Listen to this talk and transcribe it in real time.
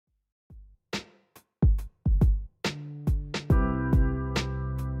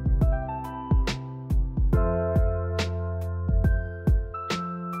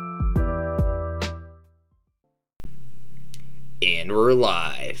And we're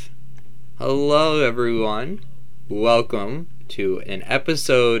live. Hello, everyone. Welcome to an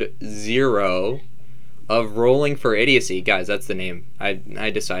episode 0 of Rolling for Idiocy. Guys, that's the name. I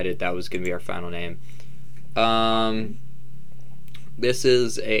decided that was going to be our final name. This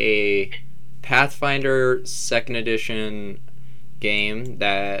is a Pathfinder 2nd edition game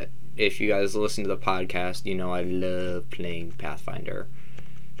that, if you guys listen to the podcast, you know I love playing Pathfinder.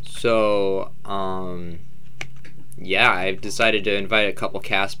 So, yeah, I've decided to invite a couple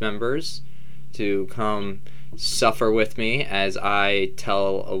cast members to come suffer with me as I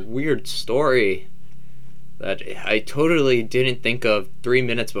tell a weird story that I totally didn't think of 3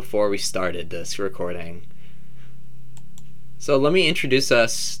 minutes before we started this recording. So let me introduce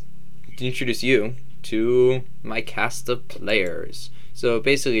you to my cast of players. So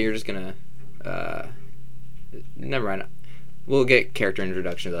basically you're just gonna, never mind. We'll get character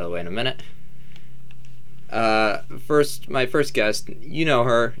introductions out of the way in a minute. My first guest, you know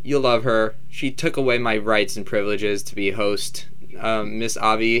her, you'll love her. She took away my rights and privileges to be host. Miss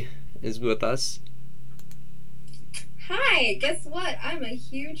Avi is with us. Hi, guess what? I'm a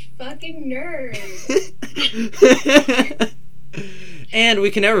huge fucking nerd. And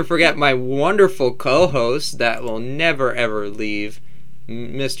we can never forget my wonderful co-host that will never ever leave,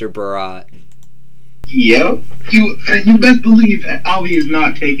 Mr. Barat. Yep. You best believe that Avi is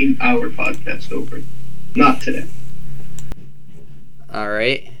not taking our podcast over. Not today.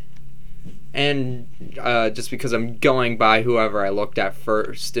 Alright. And just because I'm going by whoever I looked at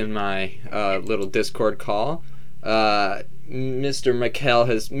first in my little Discord call, Mr. Mikkel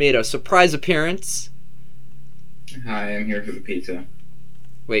has made a surprise appearance. Hi, I'm here for the pizza.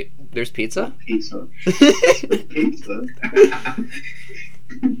 Wait, there's pizza? Pizza. Pizza.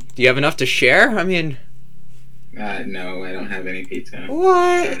 Do you have enough to share? I mean... No, I don't have any pizza.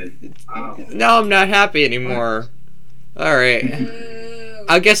 What? No, I'm not happy anymore. Alright.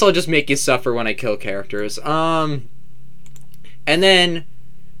 I guess I'll just make you suffer when I kill characters. And then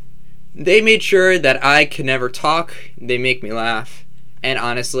they made sure that I could never talk. They make me laugh. And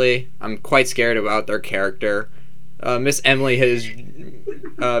honestly, I'm quite scared about their character. Miss Emily has...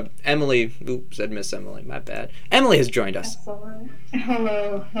 said Miss Emily, my bad. Emily has joined us.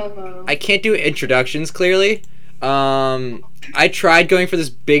 Hello. I can't do introductions, clearly. I tried going for this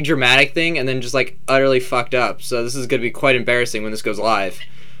big dramatic thing and then just like utterly fucked up. So this is going to be quite embarrassing when this goes live.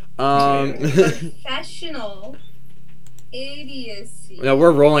 Professional idiocy. No,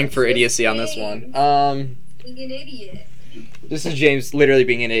 we're rolling for idiocy on this one. Being an idiot. This is James literally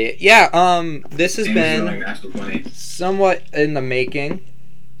being an idiot. Yeah, this has been somewhat in the making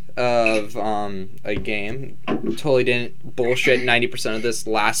of a game. Totally didn't bullshit 90% of this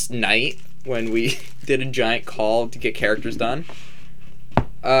last night when we did a giant call to get characters done.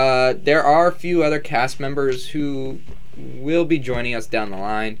 There are a few other cast members who will be joining us down the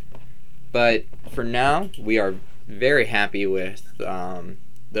line, but for now we are very happy with the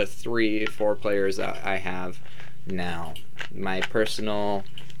 3-4 players that I have now. My personal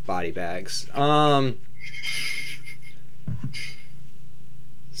body bags. So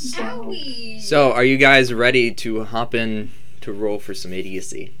are you guys ready to hop in to roll for some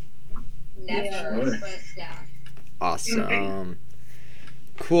idiocy? Never, but yeah. Awesome.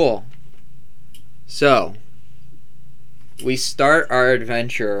 Cool. So, we start our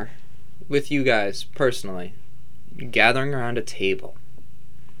adventure with you guys, personally, gathering around a table.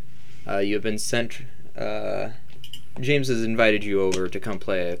 You have been sent... James has invited you over to come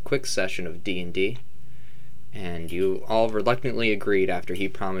play a quick session of D&D, and you all reluctantly agreed after he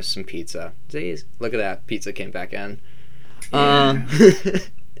promised some pizza. Jeez, look at that, pizza came back in.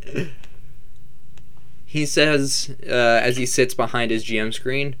 He says, as he sits behind his GM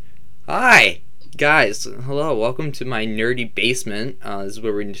screen, "Hi, guys. Hello, welcome to my nerdy basement. This is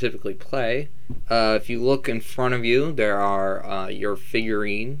where we typically play. If you look in front of you, there are your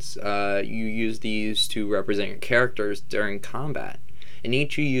figurines. You use these to represent your characters during combat. And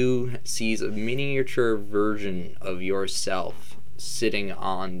each of you sees a miniature version of yourself sitting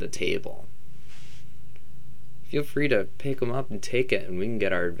on the table. Feel free to pick them up and take it, and we can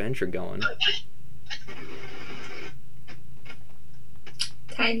get our adventure going."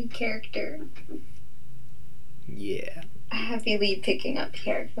 Tiny character. Yeah. Happily picking up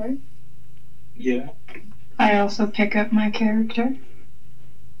character. Yeah. I also pick up my character.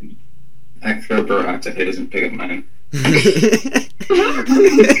 I throw Barat to his and pick up mine.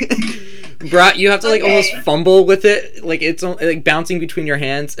 Brat, you have to Okay. almost fumble with it, like it's like bouncing between your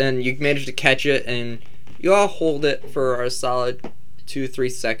hands, and you manage to catch it, and you all hold it for a solid 2-3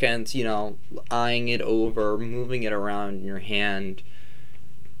 seconds, eyeing it over, moving it around in your hand.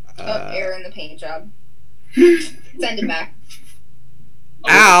 Error in the paint job. Send it back.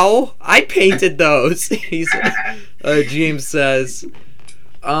 How? I painted those. James says,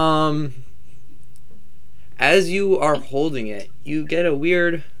 as you are holding it, you get a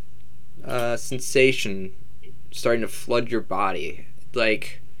weird sensation starting to flood your body,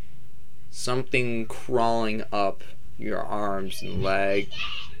 like something crawling up your arms and leg.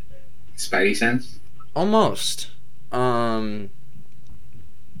 Spidey sense? Almost. You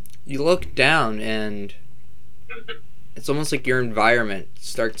look down and it's almost like your environment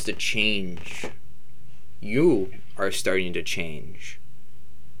starts to change. You are starting to change.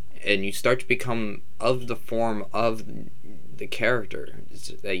 And you start to become of the form of the character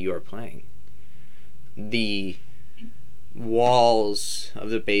that you are playing. The walls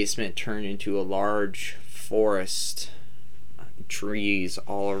of the basement turn into a large forest. Trees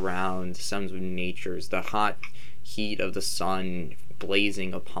all around, sounds of nature, the hot heat of the sun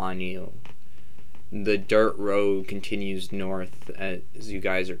blazing upon you. The dirt road continues north as you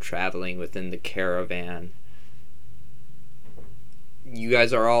guys are traveling within the caravan. You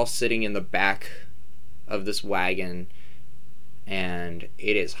guys are all sitting in the back of this wagon, and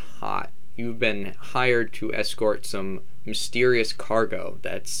it is hot. You've been hired to escort some mysterious cargo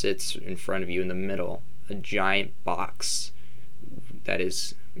that sits in front of you in the middle. A giant box that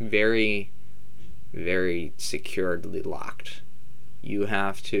is very, very securely locked. You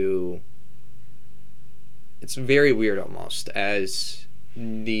have to... It's very weird almost, as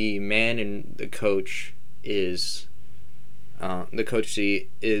the man in the coach is... the coach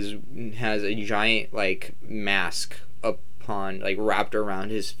seat has a giant, like, mask upon, like, wrapped around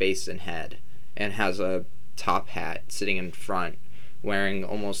his face and head, and has a top hat sitting in front, wearing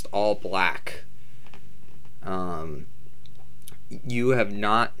almost all black. You have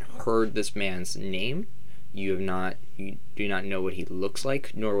not heard this man's name. You do not know what he looks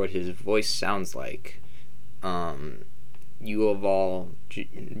like, nor what his voice sounds like. You have all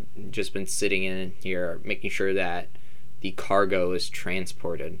just been sitting in here, making sure that the cargo is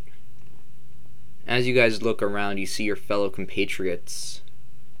transported. As you guys look around, you see your fellow compatriots,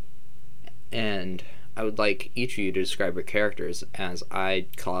 and I would like each of you to describe your characters as I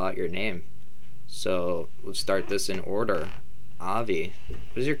call out your name. So let's start this in order. Avi,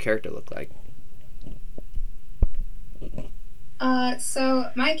 what does your character look like?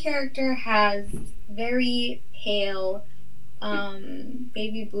 So my character has very pale,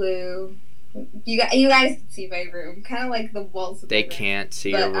 baby blue. You guys can see my room, kind of like the walls of They my room. can't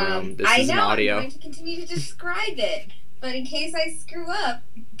see your room. This is an audio. I'm going to continue to describe it, but in case I screw up,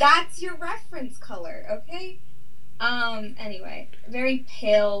 that's your reference color, okay? Anyway, very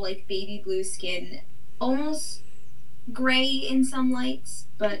pale, like baby blue skin, almost gray in some lights,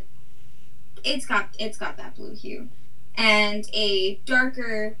 but it's got that blue hue, and a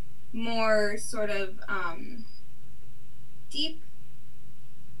darker, more sort of deep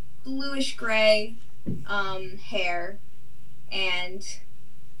bluish gray hair, and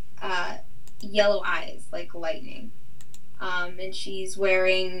yellow eyes like lightning. And she's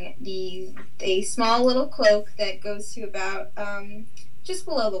wearing a small little cloak that goes to about just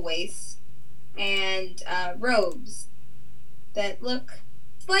below the waist, and robes that look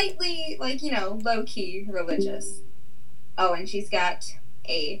slightly like, low-key religious. Oh, and she's got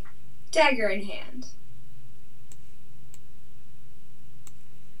a dagger in hand.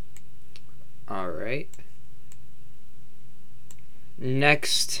 Alright.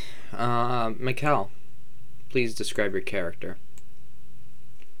 Next, Mikkel, please describe your character.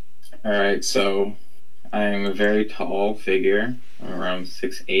 Alright, so I'm a very tall figure. I'm around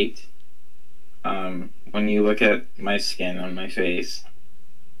 6'8". When you look at my skin on my face,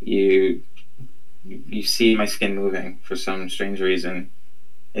 you see my skin moving for some strange reason.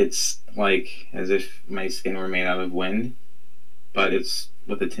 It's like as if my skin were made out of wind, but it's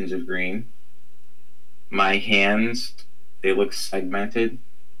with a tinge of green. My hands, they look segmented.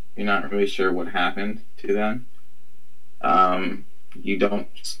 You're not really sure what happened to them. You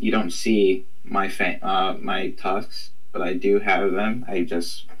don't see my tusks, but I do have them. I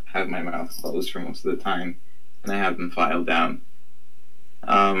just have my mouth closed for most of the time, and I have them filed down.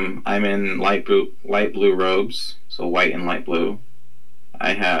 I'm in light blue robes, so white and light blue.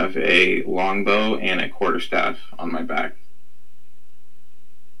 I have a longbow and a quarterstaff on my back.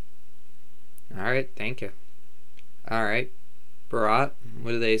 Alright, thank you. Alright, Bharat,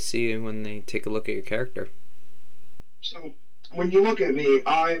 what do they see when they take a look at your character? So, when you look at me,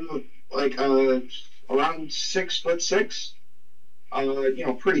 I'm like around 6'6".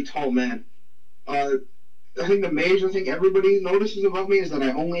 Pretty tall man. I think the major thing everybody notices about me is that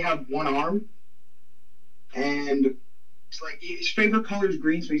I only have one arm, and it's like his favorite color is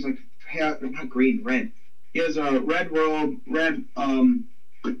green, so he's like, not green, red. He has a red robe, red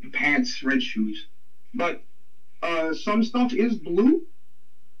pants, red shoes. But some stuff is blue.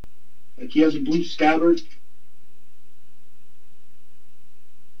 Like he has a blue scabbard.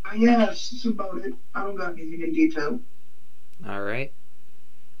 Yes, that's about it. I don't got anything in detail. All right.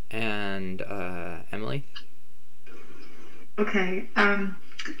 And Emily? Okay.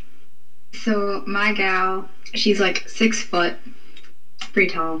 So my gal, she's like 6 foot,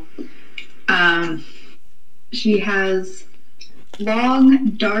 pretty tall. She has long,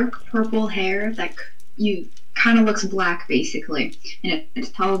 dark purple hair that you kind of looks black basically, and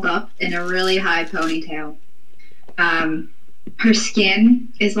it's held up in a really high ponytail. Her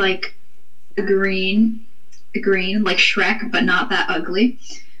skin is like green, like Shrek, but not that ugly.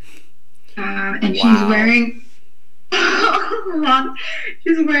 And she's wearing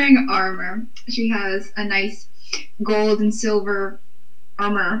she's wearing armor. She has a nice gold and silver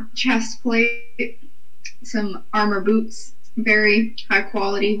armor chest plate, some armor boots, very high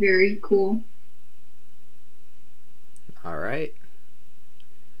quality, very cool. All right.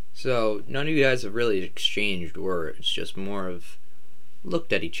 So none of you guys have really exchanged words, just more of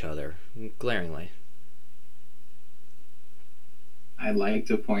looked at each other glaringly. I'd like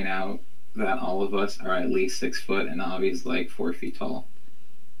to point out that all of us are at least 6 foot, and Avi's like 4 feet tall.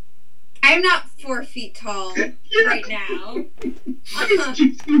 I'm not 4 feet tall right now.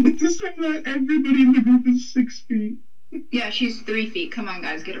 Just wanted to say that everybody in the group is 6 feet. Yeah, she's 3 feet. Come on,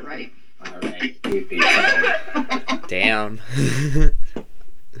 guys, get it right. Alright, 3 feet tall. Damn.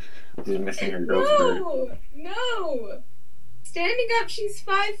 She's missing her growth spurt. No. Standing up, she's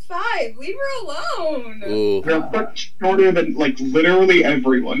 5'5". Leave her alone. Ooh. You're a foot shorter than, like, literally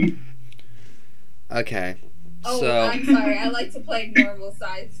everyone. Okay. Oh, So I'm sorry. I like to play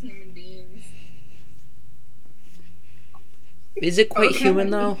normal-sized human beings. is it quite Okay. human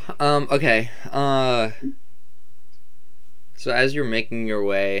though? Okay. So as you're making your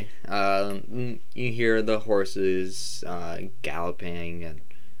way, you hear the horses galloping and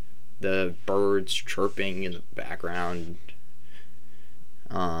the birds chirping in the background.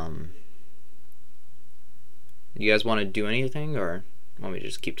 You guys want to do anything, or want me to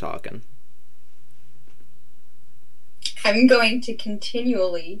just keep talking? I'm going to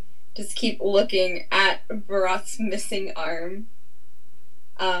continually just keep looking at Bharat's missing arm.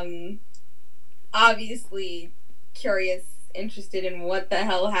 Obviously curious, interested in what the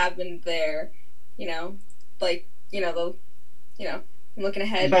hell happened there. I'm looking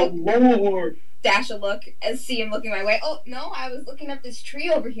ahead. The Lord. Dash a look and see him looking my way. Oh, no, I was looking up this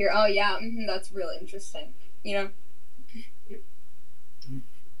tree over here. Oh, yeah, that's really interesting.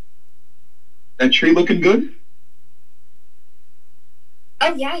 That tree looking good?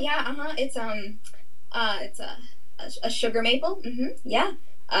 Oh, yeah, It's a sugar maple. Yeah.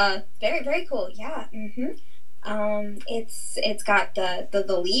 Very, very cool. Yeah. It's got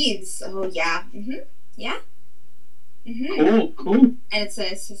the leaves. Oh, yeah. Yeah. Cool. And it's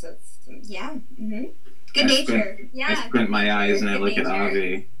yeah. Good I nature. squint- Yeah. I squint my eyes and I Good look at nature.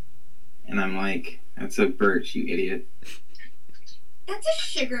 Avi, and I'm like, "That's a birch, you idiot." That's a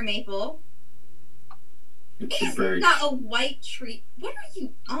sugar maple. It's a It's birch. not a white tree. What are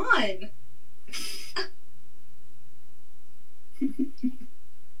you on?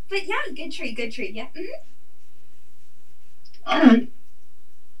 But yeah, good tree. Yeah. Alright.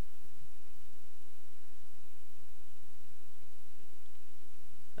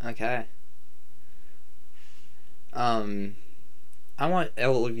 Okay. I want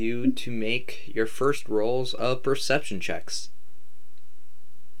all of you to make your first rolls of perception checks.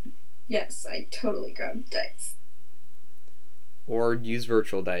 Yes, I totally grabbed dice. Or use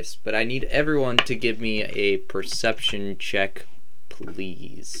virtual dice. But I need everyone to give me a perception check,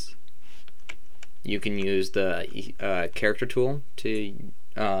 please. You can use the character tool to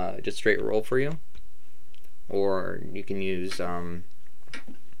just straight roll for you. Or you can use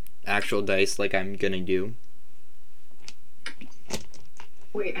actual dice like I'm gonna do.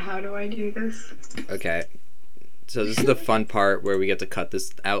 Wait, how do I do this? Okay. So this is the fun part where we get to cut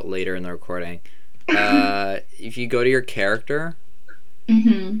this out later in the recording. If you go to your character,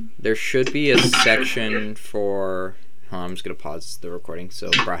 there should be a section for... I'm just going to pause the recording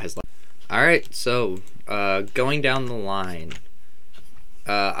so Bra has... Alright, so going down the line.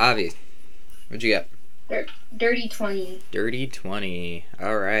 Avi, what'd you get? Dirty 20. Dirty 20.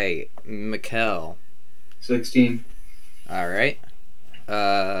 Alright. Mikkel. 16. Alright.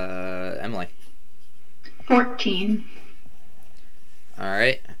 Emily. 14.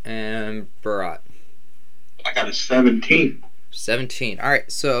 Alright. And Bharat. I got a 17. 17.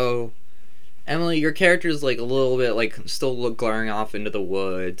 Alright, so Emily, your character is like a little bit like still glaring off into the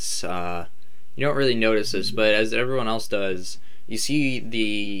woods. You don't really notice this, but as everyone else does, You see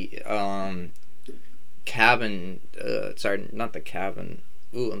the cabin. Sorry, not the cabin.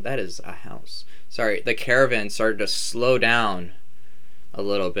 Ooh, that is a house. Sorry, the caravan started to slow down a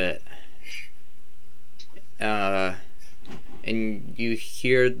little bit. And you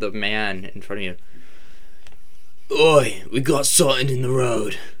hear the man in front of you. Oi, we got something in the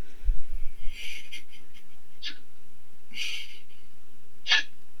road.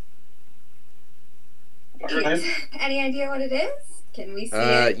 Any idea what it is? Can we see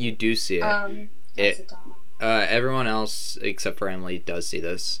it? You do see it. That's a dog. Everyone else except for Emily does see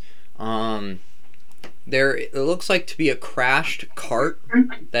this. There it looks like to be a crashed cart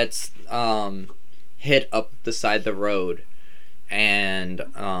that's hit up the side of the road, and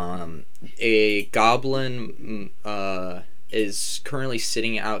a goblin is currently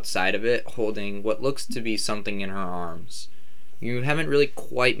sitting outside of it, holding what looks to be something in her arms. You haven't really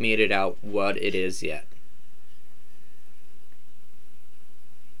quite made it out what it is yet.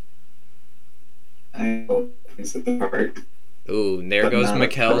 I will exit the cart. Ooh, there But goes not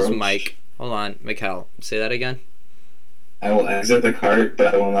Mikkel's approach. mic. Hold on, Mikkel, say that again. I will exit the cart,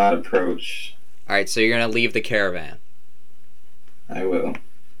 but I will not approach. Alright, so you're gonna leave the caravan. I will.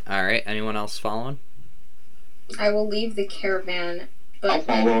 Alright, anyone else following? I will leave the caravan, I'll but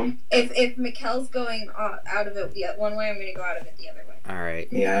follow him. if Mikkel's going out of it one way, I'm going to go out of it the other way. Alright,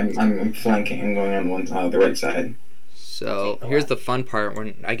 Yeah, I'm flanking. I'm going on the right side. so Take a here's left. the fun part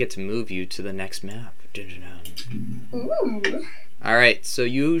when I get to move you to the next map. Dun-dun-dun. Ooh. Alright, so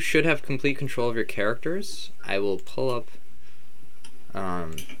you should have complete control of your characters. I will pull up.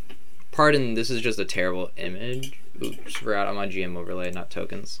 Pardon, this is just a terrible image. Oops, forgot I'm on GM overlay, not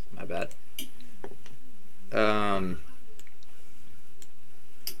tokens. My bad.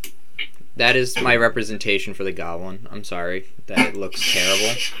 That is my representation for the goblin. I'm sorry that it looks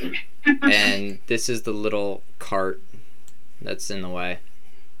terrible. And this is the little cart that's in the way.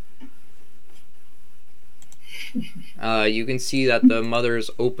 You can see that the mother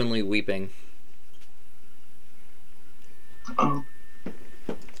is openly weeping. Oh.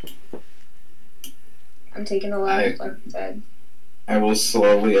 I'm taking a left, like I said. I will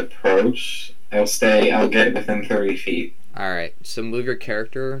slowly approach. I'll get within 30 feet. Alright, so move your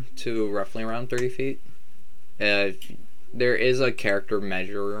character to roughly around 30 feet. There is a character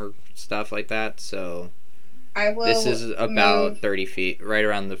measure, stuff like that, so I will this is about move, 30 feet, right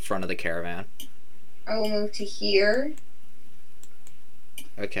around the front of the caravan. I will move to here.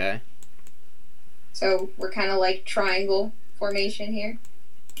 Okay. So we're kind of like triangle formation here.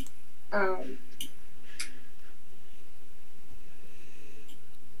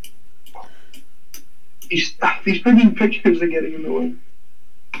 These freaking pictures are getting in the way.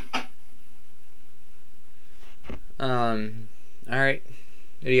 Alright.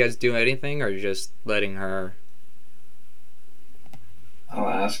 Did you guys do anything, or just letting her... I'll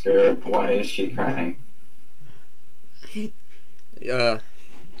ask her, why is she crying?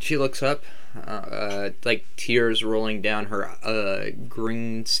 She looks up, like tears rolling down her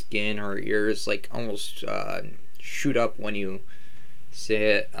green skin. Her ears like almost shoot up when you say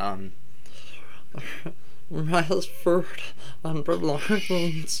it. Rashford and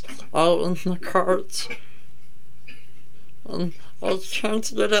belongings out in the cart. And I was trying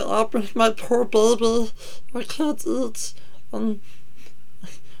to get it up with my poor baby. I can't eat.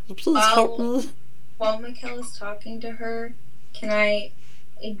 Please help me. While Mikkel is talking to her, can I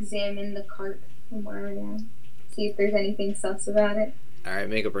examine the cart from where I am? See if there's anything sus about it. Alright,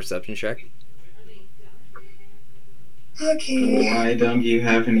 make a perception check. Okay. Why don't you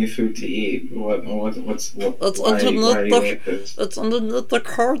have any food to eat? It's why are you underneath like this? It's underneath the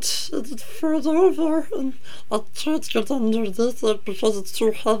cart. It's further over, and I tried to get underneath it because it's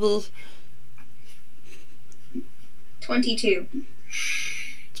too heavy. 22.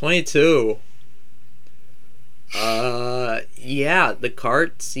 22. Yeah, the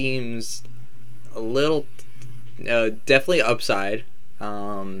cart seems a little, definitely upside.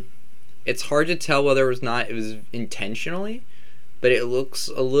 It's hard to tell whether it was intentionally, but it looks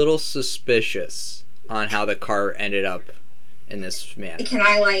a little suspicious on how the cart ended up in this manner. Can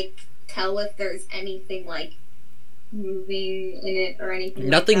I, like, tell if there's anything, like, moving in it or anything?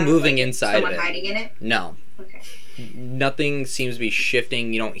 Nothing like that? moving Like, inside someone of it. hiding in it? No. Okay. Nothing seems to be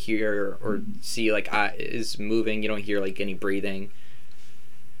shifting. You don't hear or see, like, is moving. You don't hear, like, any breathing.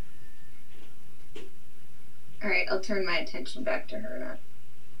 Alright, I'll turn my attention back to her now.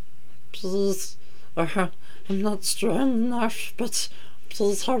 Please, I'm not strong enough, but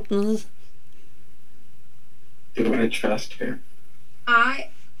please help me. Do I trust her?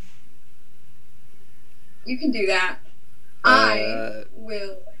 You can do that. I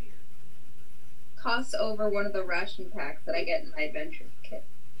will costs over one of the ration packs that I get in my adventure kit.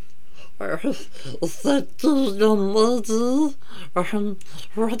 Thank you, young lady.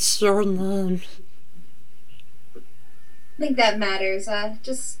 What's your name? I think that matters. I'm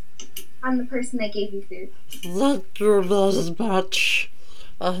the person that gave you food. Thank you very much.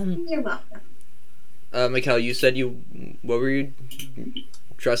 You're welcome. Mikhail, you said what were you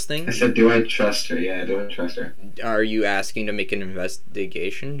trusting? I said, do I trust her? Yeah, do I trust her? Are you asking to make an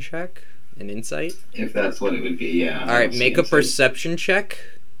investigation check? An insight? If that's what it would be, yeah. Alright, make a perception check.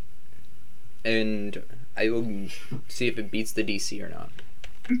 And I will see if it beats the DC or not.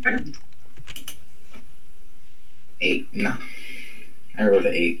 8. No. I rolled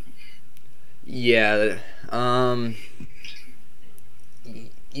an 8. Yeah,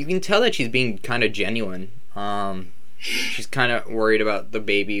 you can tell that she's being kind of genuine. She's kind of worried about the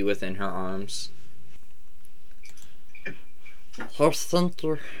baby within her arms. Thank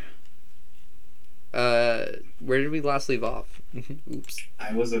you. Where did we last leave off? Oops.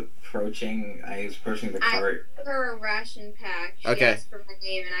 I was approaching the cart. I gave her a ration pack. She asked for my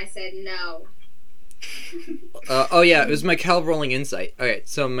name, and I said no. Oh yeah, it was Mikhail rolling insight. Okay,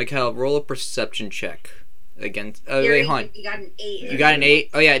 so Mikhail, roll a perception check against. Wait, hon. You got an 8. You got an 8.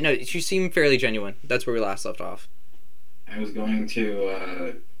 Oh yeah, no, she seemed fairly genuine. That's where we last left off. I was going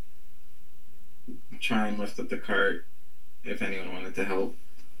to try and lift up the cart if anyone wanted to help.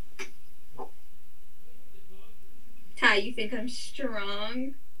 Ty, you think I'm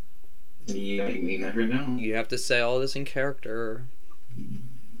strong? We never know. You have to say all this in character.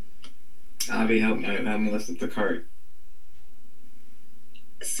 Avi, help me lift up the cart.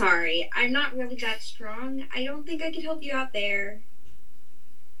 Sorry, I'm not really that strong. I don't think I could help you out there.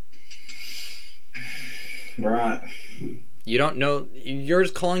 Brat. You don't know. You're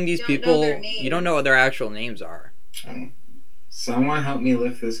just calling these You don't people. know their names. You don't know what their actual names are. Someone help me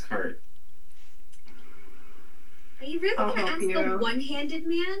lift this cart. Are you really I'll gonna help ask you. a one-handed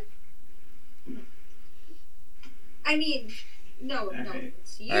man? I mean, no, Alright.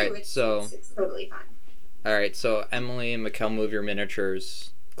 it's you. Alright, so- it's totally fine. Alright, so Emily and Mikhail, move your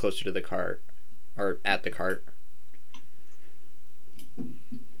miniatures closer to the cart. Or at the cart.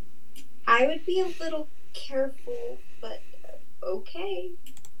 I would be a little careful, but okay.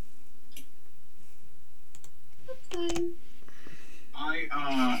 That's fine.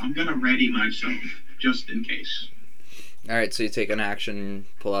 I'm gonna ready myself just in case. Alright, so you take an action,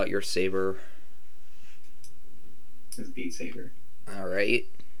 pull out your saber. This Beat Saber. Alright.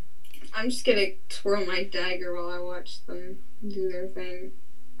 I'm just gonna twirl my dagger while I watch them do their thing.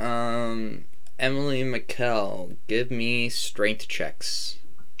 Emily and Mikhail, give me strength checks.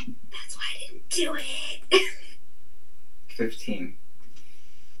 That's why I didn't do it. 15.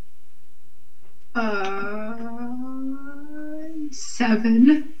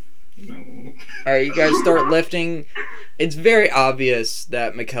 7. No. Alright, you guys start lifting. It's very obvious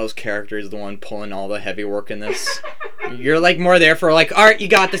that Mikhail's character is the one pulling all the heavy work in this. You're like more there for like, alright, you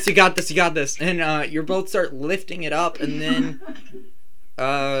got this, you got this, you got this. And you both start lifting it up, and then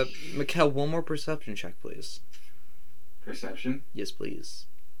Mikhail, one more perception check, please. Perception? Yes, please.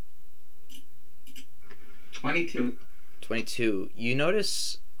 22. 22. You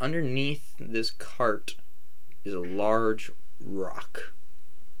notice underneath this cart is a large rock.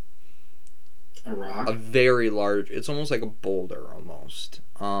 A rock? A very large, it's almost like a boulder almost.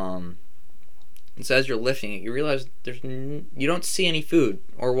 And so as you're lifting it, you realize you don't see any food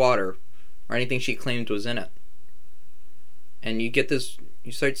or water or anything she claimed was in it. And you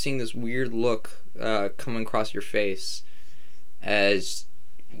start seeing this weird look coming across your face as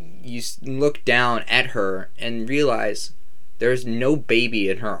you look down at her and realize there's no baby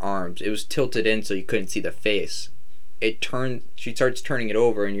in her arms. It was tilted in so you couldn't see the face. She starts turning it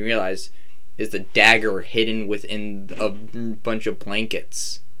over, and you realize is the dagger hidden within a bunch of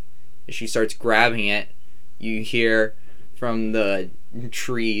blankets. As she starts grabbing it, you hear from the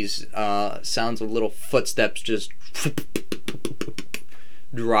trees sounds of little footsteps just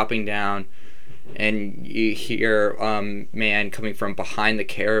dropping down, and you hear man coming from behind the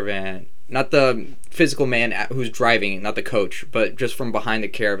caravan. Not the physical man who's driving, not the coach, but just from behind the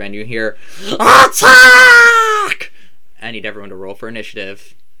caravan. You hear attack! I need everyone to roll for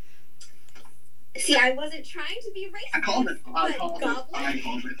initiative. See, I wasn't trying to be racist. I called it. I called Goblin.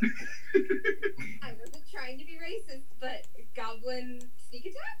 it. I wasn't trying to be racist, but Goblin sneak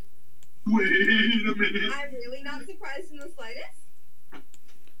attack? Wait a minute. I'm really not surprised in the slightest.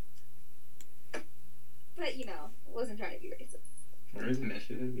 But, wasn't trying to be racist. Where is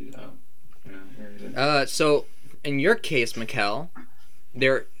initiative? Where is it? So, in your case, Mikhail,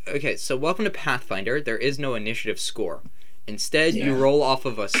 so welcome to Pathfinder. There is no initiative score. Instead, you roll off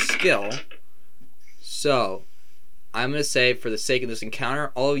of a skill So, I'm going to say, for the sake of this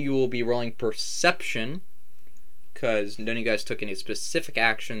encounter, all of you will be rolling perception, because none of you guys took any specific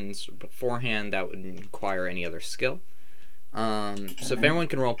actions beforehand that would require any other skill. So if everyone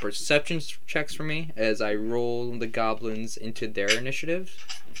can roll perception checks for me as I roll the goblins into their initiative.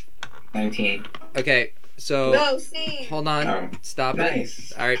 19. Okay, so No, same. hold on, Oh, stop nice.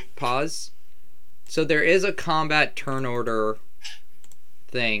 it. All right, pause. So there is a combat turn order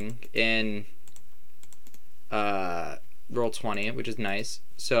thing in Roll20, which is nice.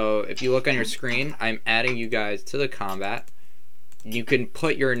 So if you look on your screen, I'm adding you guys to the combat. You can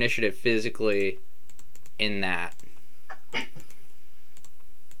put your initiative physically in that.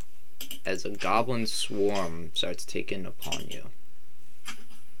 As a goblin swarm starts taking upon you.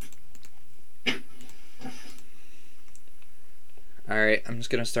 Alright, I'm just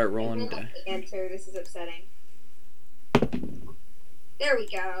gonna start rolling. Answer. This is upsetting. There we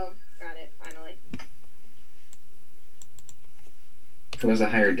go. Got it, finally. It was a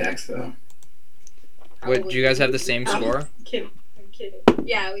higher dex, though. What, do you guys have the same score? I'm kidding.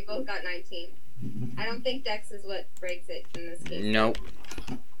 Yeah, we both got 19. I don't think Dex is what breaks it in this case. Nope.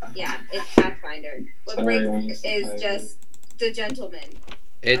 Yeah, it's Pathfinder. What Sorry, breaks it is just the gentleman.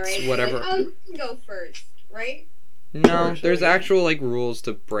 It's alright? whatever. Like, oh, you can go first, right? No, there's actual like rules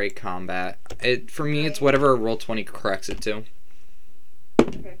to break combat. For me, it's whatever Roll20 corrects it to.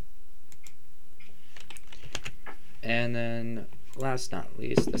 Okay. And then, last not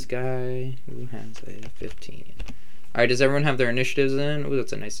least, this guy who has a 15. Alright, does everyone have their initiatives in? Ooh,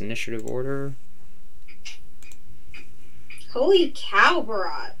 that's a nice initiative order. Holy cow,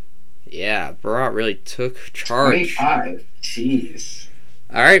 Barat. Yeah, Barat really took charge. 25. Jeez.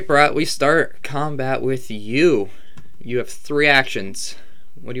 Alright, Barat, we start combat with you. You have 3 actions.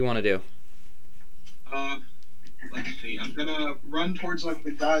 What do you want to do? Let's see. I'm gonna run towards like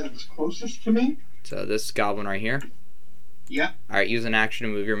the guy that's closest to me. So this goblin right here. Yeah. Alright, use an action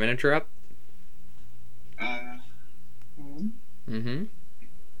to move your miniature up. Mm-hmm.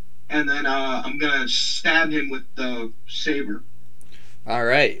 And then I'm gonna stab him with the saber.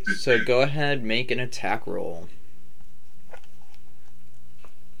 Alright, so go ahead, make an attack roll.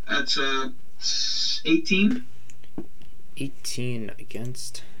 That's 18. 18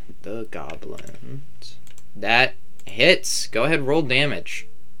 against the goblin. That hits. Go ahead, roll damage.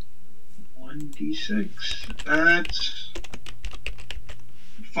 1d6. That's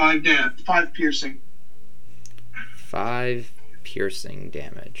 5 piercing. 5 piercing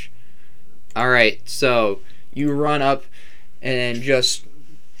damage. Alright, so you run up and just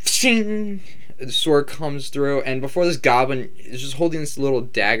shing, the sword comes through, and before this goblin is just holding this little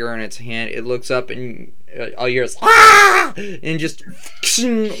dagger in its hand, it looks up and all you hear is ah! And just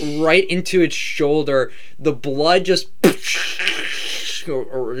right into its shoulder. The blood just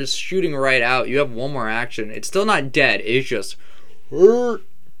or just shooting right out. You have one more action. It's still not dead. It's just hurt.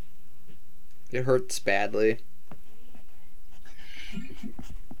 It hurts badly.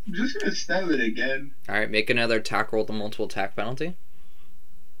 I'm just gonna stab it again. Alright, make another attack roll with a multiple attack penalty.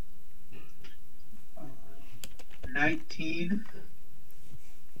 19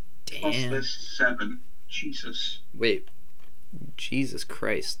 plus Damn. this 7. Jesus. Wait. Jesus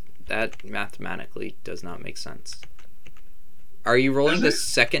Christ. That mathematically does not make sense. Are you rolling the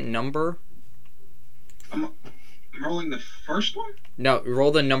second number? I'm rolling the first one? No,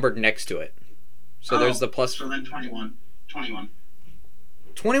 roll the number next to it. So there's the plus. So then 21. 21.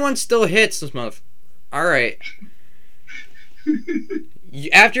 21 still hits this month. Alright.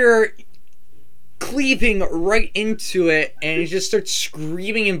 After cleaving right into it and it just starts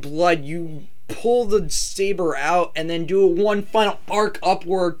screaming in blood, you pull the saber out and then do one final arc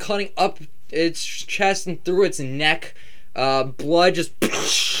upward, cutting up its chest and through its neck. Blood just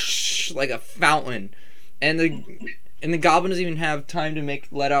like a fountain. And the goblin doesn't even have time to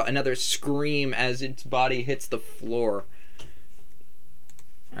let out another scream as its body hits the floor.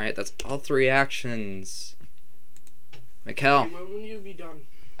 Alright, that's all 3 actions. Mikkel. When will you be done?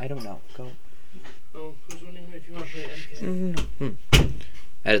 I don't know. Go. Oh, I was wondering if you want to play MK.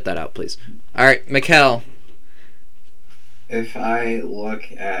 Edit that out, please. Alright, Mikkel. If I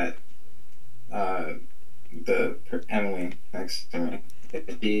look at Emily next to me,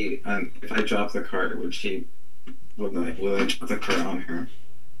 if I drop the card, will I drop the card on her?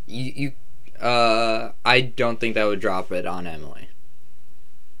 I don't think that would drop it on Emily.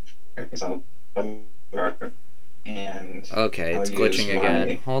 Okay, so I'll and Okay, it's I'll glitching use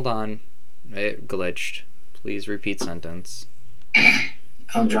again. Hold on. It glitched. Please repeat sentence.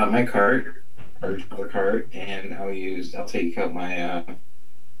 I'll drop my card, or drop the card, and I'll take out my,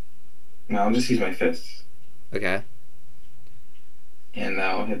 no, I'll just use my fists. Okay. And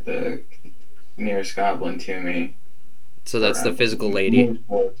I'll hit the nearest goblin to me. So that's the physical Move lady.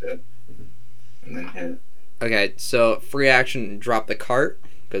 towards it, and then hit. Okay, so free action, drop the cart,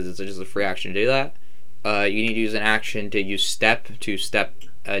 because it's just a free action to do that. You need to use an action to use step to step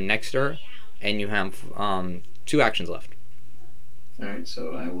next to her, and you have 2 actions left. Alright,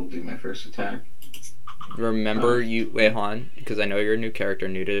 so I will do my first attack. Remember, wait, hold on, because I know you're a new character,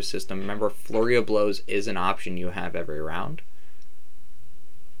 new to the system. Remember, Flurry of Blows is an option you have every round.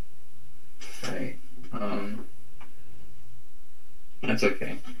 Right. That's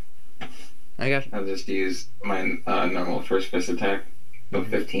okay. Okay. I'll just use my normal first fist attack of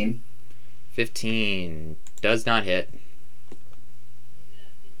 15. 15 does not hit.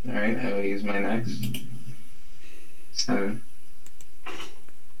 Alright, I will use my next. 7.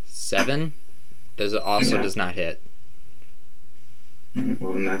 7 does not hit.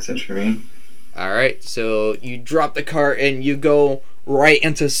 Well, then that's it for me. Alright, so you drop the cart and you go right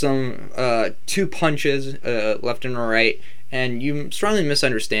into some 2 punches, left and right, and you strongly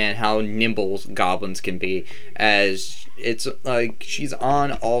misunderstand how nimble goblins can be, as it's like she's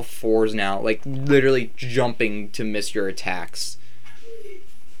on all 4s now, like literally jumping to miss your attacks.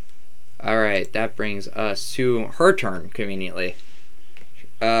 Alright, that brings us to her turn, conveniently.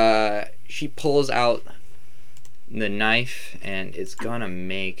 She pulls out the knife and is gonna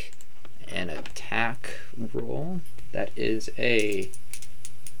make an attack roll. That is a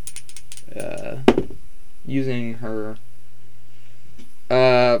using her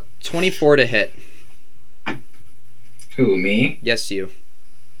 24 to hit. Who, me? Yes, you.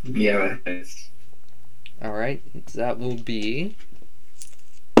 Yeah, that hits. Alright, that will be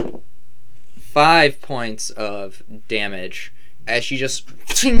 5 points of damage as she just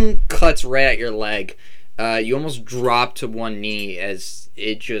cuts right at your leg. You almost drop to one knee as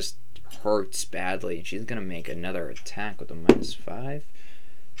it just hurts badly. She's gonna make another attack with a -5.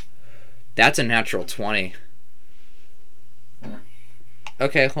 That's a natural 20.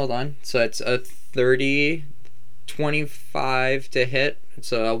 Okay, hold on. So it's a 30, 25 to hit.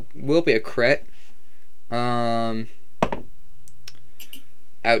 So it will be a crit.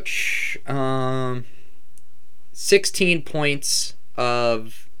 Ouch. 16 points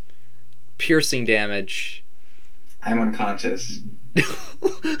of piercing damage. I'm unconscious.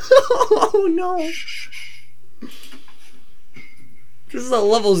 Oh no. This is a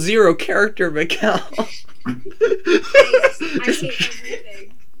level 0 character, Mikkel. I hate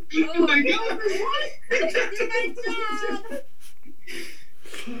everything. Oh my god! I did my job!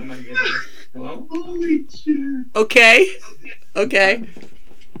 Oh my goodness. Hello? Holy shit. Okay.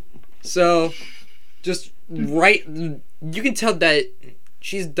 So, just right, you can tell that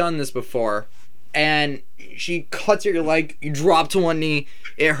she's done this before, and she cuts at your leg, you drop to one knee,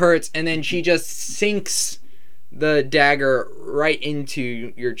 it hurts, and then she just sinks the dagger right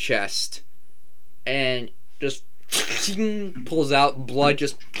into your chest, and just pulls out, blood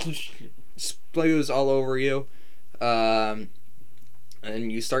just spews all over you, and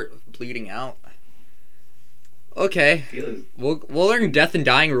you start bleeding out. Okay, we'll learn death and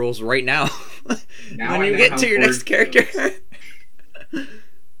dying rules right now. When you get to your next character.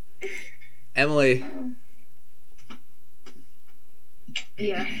 Emily.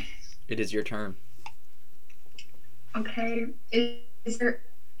 Yeah. It is your turn. Okay. Is there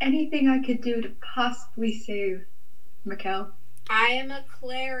anything I could do to possibly save Mikkel? I am a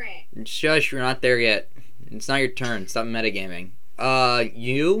cleric. Shush, you're not there yet. It's not your turn. Stop metagaming.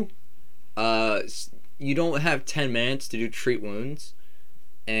 You don't have 10 minutes to do treat wounds,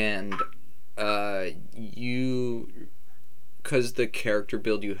 and because the character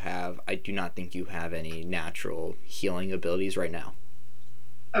build you have, I do not think you have any natural healing abilities right now.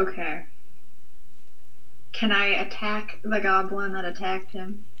 Okay. Can I attack the goblin that attacked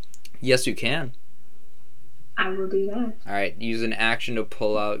him? Yes, you can. I will do that. Alright, use an action to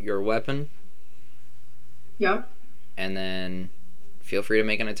pull out your weapon, Yup. and then feel free to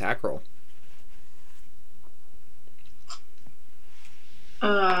make an attack roll.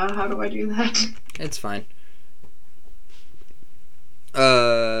 How do I do that? It's fine.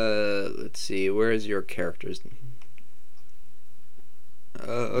 Let's see, where is your character's...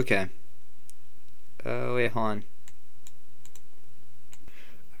 okay. Wait, hold on.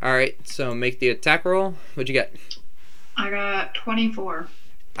 Alright, so make the attack roll. What'd you get? I got 24.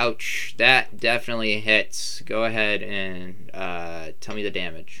 Ouch, that definitely hits. Go ahead and tell me the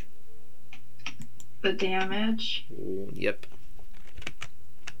damage. The damage? Yep.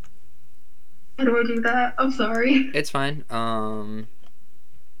 How do I do that? I'm sorry. It's fine. I'm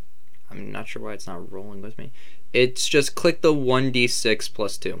not sure why it's not rolling with me. It's just click the 1d6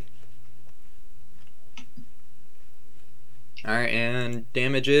 plus 2. Alright, and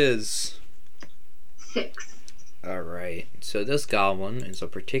damage is 6. Alright, so this goblin is a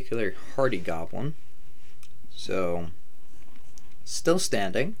particular hardy goblin. So, still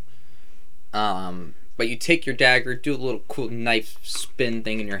standing. But you take your dagger, do a little cool knife spin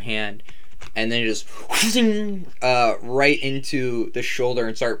thing in your hand, and then you just right into the shoulder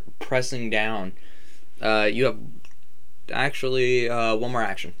and start pressing down. You have actually one more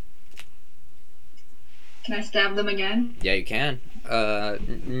action. Can I stab them again? Yeah, you can.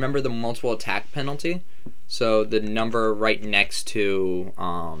 Remember the multiple attack penalty? So the number right next to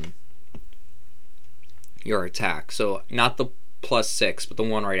your attack. So not the +6, but the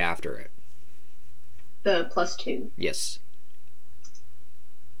one right after it. The +2. Yes.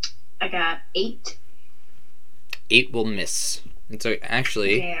 I got 8. 8 will miss. It's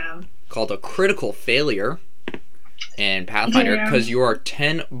actually Damn. called a critical failure in Pathfinder because you are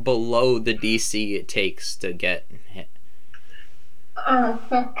 10 below the DC it takes to get hit. Oh,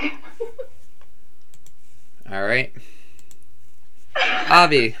 fuck. Alright.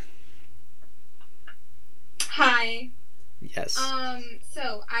 Avi. Hi. Yes.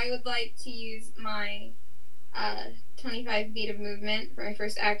 So I would like to use my 25 feet of movement for my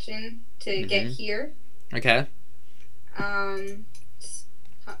first action to get here. Okay. I'm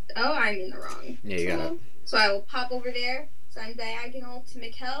in the wrong. Yeah, you got it. So I will pop over there. So I'm diagonal to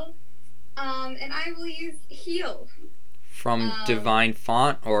Mikkel. And I will use heal. From Divine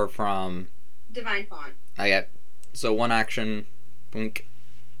Font or from... Divine Font. Okay. So one action. Blink.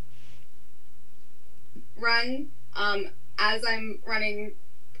 Run. As I'm running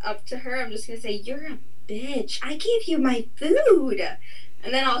up to her, I'm just gonna say, "You're a bitch. I gave you my food."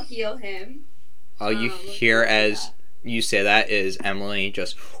 And then I'll heal him. All you hear as you say that is Emily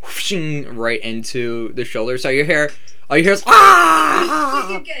just whooshing right into the shoulder. So you hear is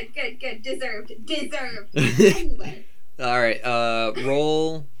ah! Good. Deserved. Anyway. Alright,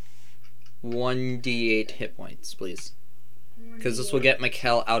 roll 1d8 hit points, please. Because this will get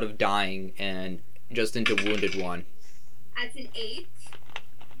Mikkel out of dying and just into wounded 1. That's an 8.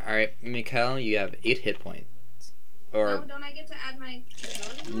 Alright, Mikkel, you have 8 hit points. Or No, don't I get to add my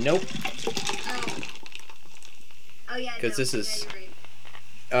ability? nope. Oh yeah, Because this is... Yeah, you're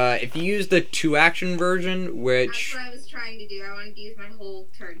right. if you use the 2-action version, That's which... what I was trying to do. I wanted to use my whole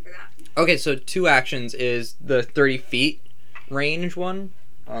turn for that. Okay, so 2 actions is the 30 feet range one.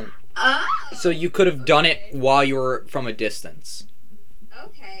 So you could have done it while you were from a distance.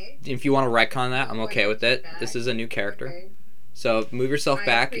 Okay. If you want to retcon that, I'm okay with it. This is a new character. Okay. So move yourself I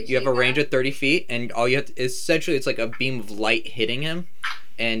back. You have a appreciate range that. of 30 feet, and all you have to, essentially it's like a beam of light hitting him,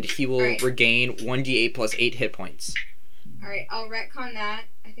 and he will Right. regain 1d8 plus 8 hit points. Alright, I'll retcon that.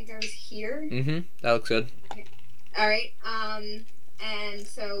 I think I was here. That looks good. Alright, and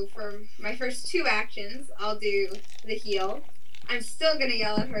so for my first 2 actions, I'll do the heal. I'm still gonna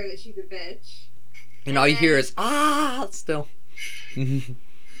yell at her that she's a bitch. And all you hear is, ah, still.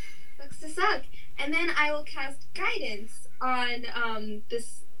 Looks to suck. And then I will cast guidance on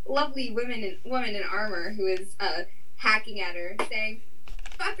this lovely woman in armor who is hacking at her, saying,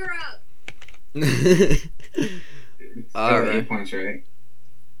 "Fuck her up." Alright. 8 points, right?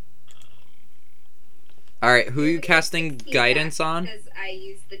 Alright, who are you casting guidance on? Because I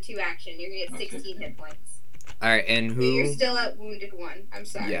used the 2 action. You're gonna get 16 hit points. Alright, and But who... you're still at wounded 1. I'm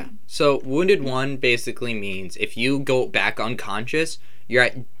sorry. Yeah. So wounded 1 basically means if you go back unconscious,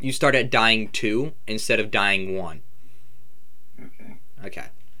 you start at dying 2 instead of dying 1. Okay.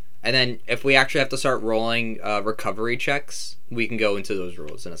 And then if we actually have to start rolling recovery checks, we can go into those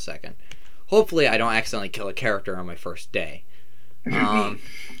rules in a second. Hopefully I don't accidentally kill a character on my first day.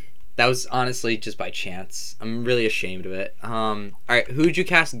 That was honestly just by chance. I'm really ashamed of it. Alright, who'd you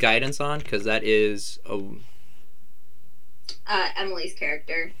cast guidance on? Because that is Emily's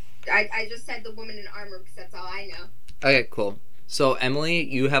character. I just said the woman in armor because that's all I know. Okay, cool. So, Emily,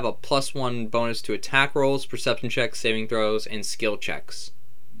 you have a +1 bonus to attack rolls, perception checks, saving throws, and skill checks.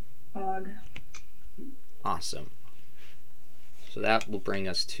 Awesome. So that will bring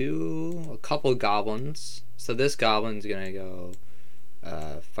us to a couple goblins. So this goblin's gonna go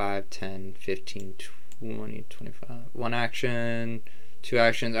 5, 10, 15, 20, 25. 1 action, 2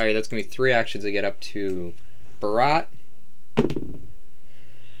 actions. Alright, that's gonna be 3 actions to get up to Barat.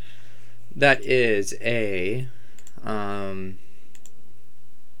 That is a...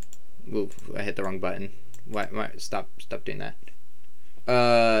 Oof, I hit the wrong button. Why? Stop doing that.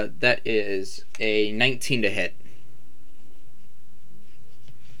 That is a 19 to hit.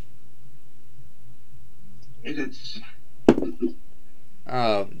 It is.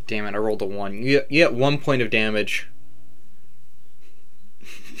 Oh, damn it, I rolled a 1. You get 1 point of damage.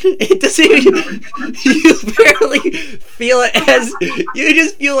 It doesn't even. You barely feel it as you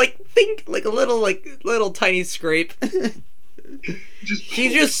just feel like a little tiny scrape.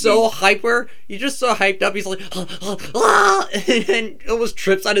 He's just so hyper. He's just so hyped up. He's like, and almost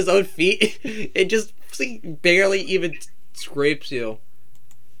trips on his own feet. It just barely even scrapes you.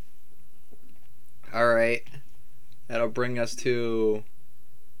 All right, that'll bring us to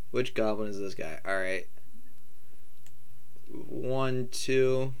which goblin is this guy? All right. 1,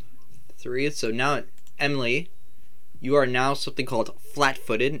 2, 3. So now, Emily, you are now something called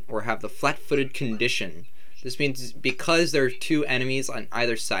flat-footed, or have the flat-footed condition. This means because there are 2 enemies on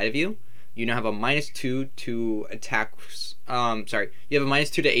either side of you, you now have a -2 to attacks. You have a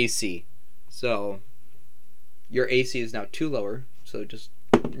 -2 to AC. So your AC is now 2 lower. So just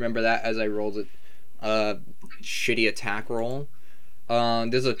remember that as I rolled it. Shitty attack roll.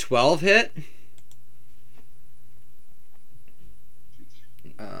 There's a 12 hit.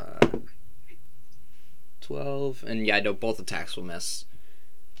 12, and yeah, no, both attacks will miss.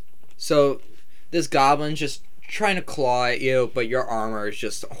 So this goblin's just trying to claw at you, but your armor is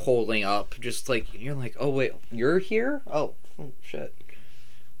just holding up. Just like, you're like, oh wait, you're here? Oh shit.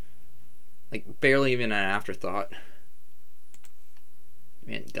 Like, barely even an afterthought.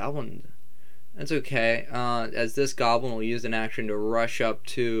 Man, goblin, that's okay. As this goblin will use an action to rush up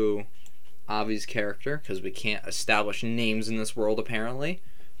to Avi's character, because we can't establish names in this world apparently.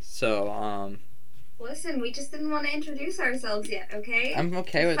 So, Listen, we just didn't want to introduce ourselves yet, okay? I'm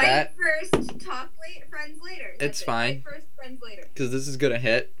okay with Fight that. first, talk later, friends later. It's fine. Fight first, friends later. Because this is gonna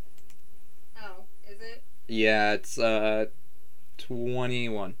hit. Oh, is it? Yeah, it's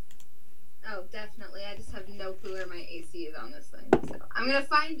 21. Oh, definitely. I just have no clue where my AC is on this thing. So I'm gonna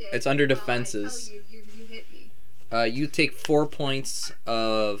find it. It's under while defenses. I tell you hit me. You take 4 points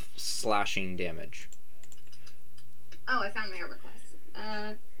of slashing damage. Oh, I found my armor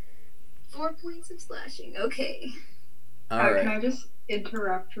class. 4 points of slashing. Okay. Alright. Can I just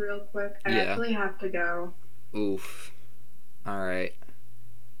interrupt real quick? I actually have to go. Oof. Alright.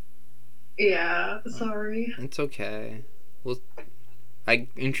 Yeah, sorry. It's okay. Well, I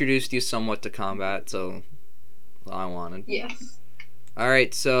introduced you somewhat to combat, so all I wanted. Yes.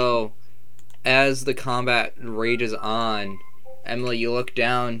 Alright, so as the combat rages on, Emily, you look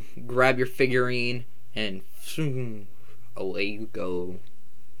down, grab your figurine, and away you go.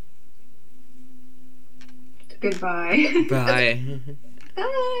 Goodbye. Bye.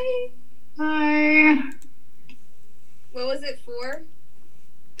 Bye. Bye. What was it for?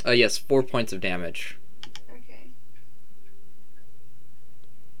 Yes, 4 points of damage. Okay.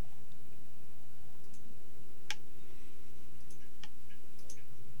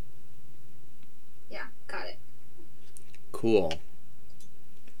 Yeah, got it. Cool.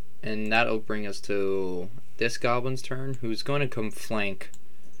 And that'll bring us to this goblin's turn, who's going to come flank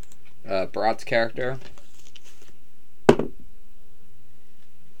Brat's character.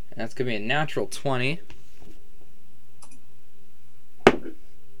 And that's going to be a natural 20.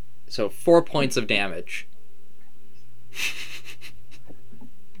 So 4 points of damage.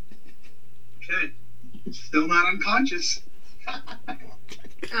 Okay. Still not unconscious.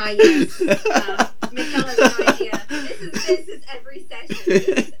 Yes. Mikhail has no idea. This is every session. This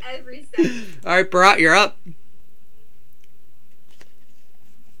is every session. Alright, Brat, you're up.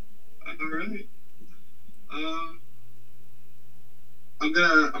 Alright. I'm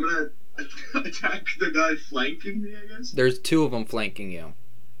gonna attack the guy flanking me, I guess. There's 2 of them flanking you.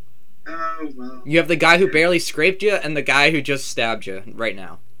 Oh well. You have the guy who barely scraped you and the guy who just stabbed you right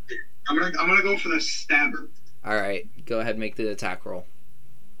now. I'm gonna go for the stabber. Alright, go ahead and make the attack roll.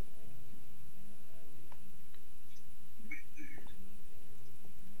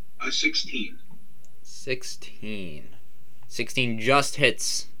 A 16. 16. 16 just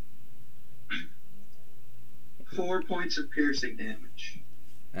hits. 4 points of piercing damage.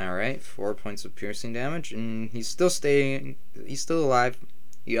 Alright, 4 points of piercing damage, and he's still alive.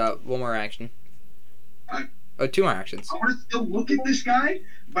 You got 1 more action. 2 more actions. I want to still look at this guy,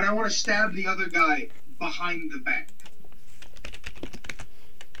 but I want to stab the other guy behind the back.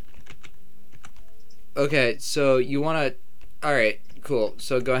 Okay, so you want to... Alright, cool.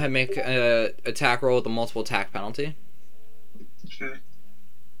 So go ahead and make an attack roll with a multiple attack penalty. Okay.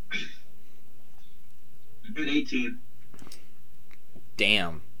 An 18.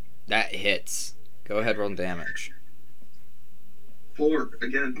 Damn. That hits. Go ahead, roll damage. 4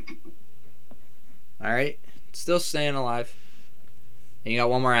 again. Alright. Still staying alive. And you got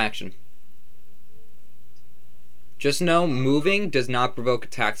 1 more action. Just know, moving does not provoke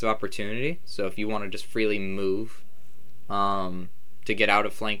attacks of opportunity. So if you want to just freely move to get out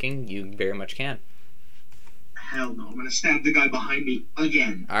of flanking, you very much can. hell no. I'm gonna stab the guy behind me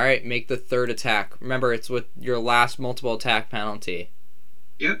again. Alright, make the third attack. Remember, it's with your last multiple attack penalty.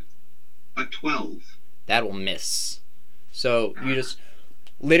 Yep. A 12. That will miss. So, you just...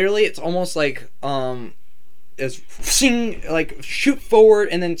 Literally, it's almost like, shoot forward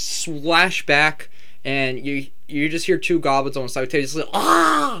and then slash back, and you just hear two goblins almost simultaneously,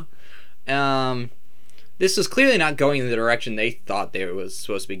 ah! This is clearly not going in the direction they thought they was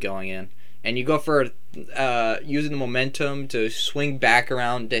supposed to be going in. And you go for using the momentum to swing back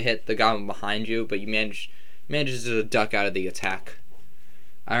around to hit the goblin behind you, but you manages to duck out of the attack.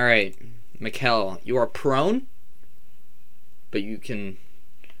 Alright, Mikkel, you are prone, but you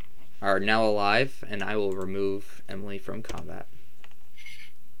are now alive, and I will remove Emily from combat.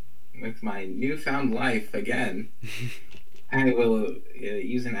 With my newfound life again, I will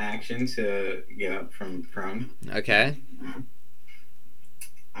use an action to get up from prone. Okay.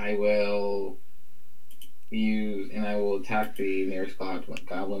 I will attack the nearest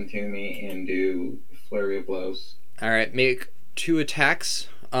goblin to me and do flurry of blows. Alright, make 2 attacks.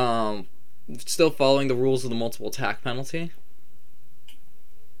 Still following the rules of the multiple attack penalty.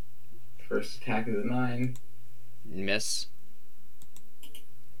 First attack is a 9. Miss.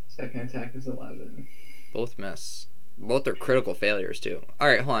 Second attack is 11. Both miss. Both are critical failures, too.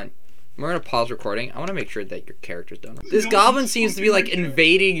 Alright, hold on. We're gonna pause recording. I want to make sure that your character's done. This goblin seems to be, like,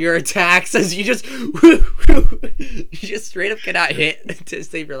 invading your attacks as you just... you just straight up cannot hit to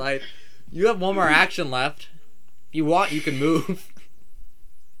save your life. You have one more action left. If you want, you can move.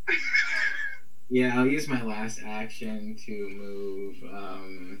 Yeah, I'll use my last action to move,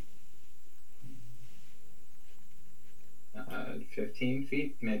 15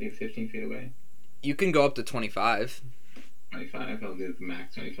 feet? Maybe 15 feet away. You can go up to 25. 25, I'll do the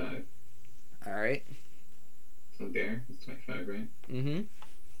max 25. Alright. So there, it's 25, right? Mm-hmm.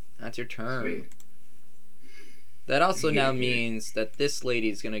 That's your turn. Sweet. That also now means that this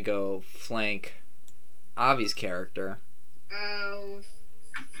lady's gonna go flank Avi's character. Oh.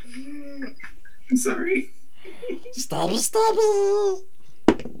 I'm sorry. Stop. Still Oof.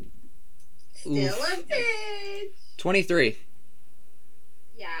 a bitch. 23.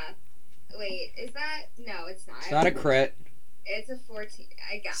 Yeah. Wait, is that? No, it's not. It's not a crit. It's a 14.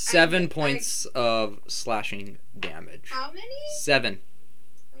 7 points of slashing damage. How many? 7.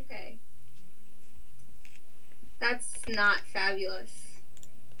 Okay. That's not fabulous.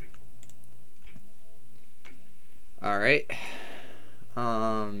 Alright.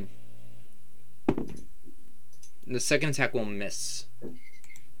 The second attack will miss.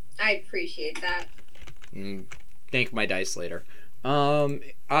 I appreciate that. Thank my dice later.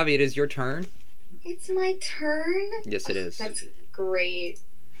 Avi, it is your turn. It's my turn? Yes, it is. That's great.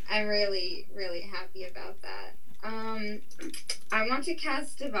 I'm really, really happy about that. I want to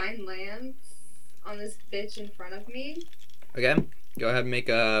cast Divine Lance on this bitch in front of me. Okay. Go ahead and make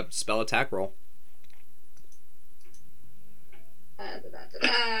a spell attack roll.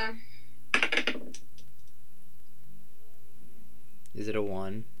 Is it a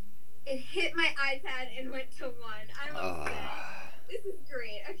 1? It hit my iPad and went to 1. I'm upset. This is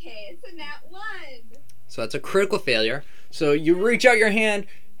great. Okay, it's a nat 1. So that's a critical failure. So you reach out your hand,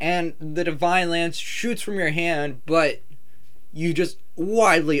 and the Divine Lance shoots from your hand, but you just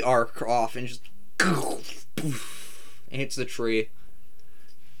widely arc off and just hits the tree.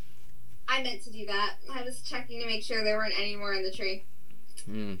 I meant to do that. I was checking to make sure there weren't any more in the tree.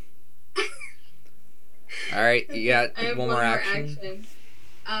 Alright, you got I have one more action.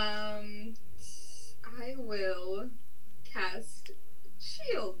 I will cast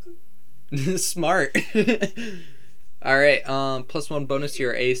Shield. Smart. Alright, +1 bonus to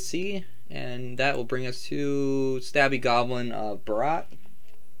your AC, and that will bring us to Stabby Goblin Barat.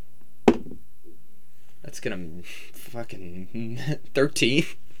 That's gonna fucking 13.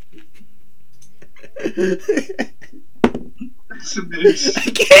 That's a bitch. I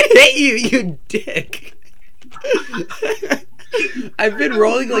can't hit you, you dick. I've been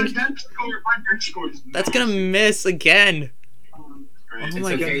rolling like. My dex score is That's gonna miss again. Oh It's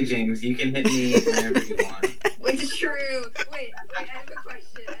my okay, God. James. You can hit me whenever you want. Which is true. Wait, I have a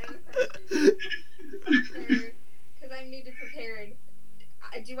question. Because I'm new to prepared.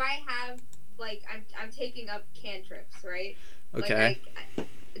 Do I have, like, I'm taking up cantrips, right? Okay.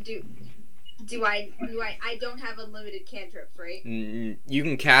 Like, I don't have unlimited cantrips, right? You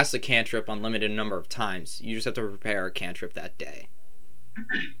can cast a cantrip unlimited number of times. You just have to prepare a cantrip that day.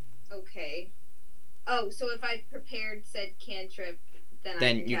 Okay. Oh, so if I prepared said cantrip, then I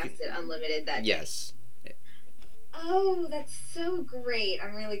Then can you cast it unlimited that day. Yes. Oh, that's so great.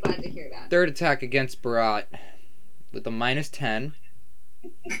 I'm really glad to hear that. Third attack against Barat with a -10.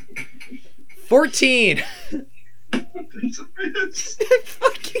 14! It's a miss.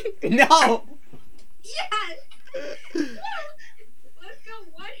 Fucking no. Yes! Let's go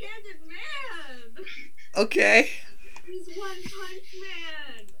one-handed man! Okay. He's one punch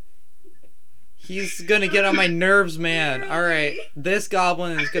man! He's gonna get on my nerves, man. Alright, this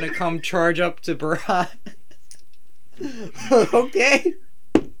goblin is gonna come charge up to Barat. Okay.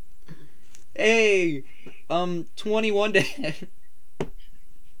 Hey, 21 to hit.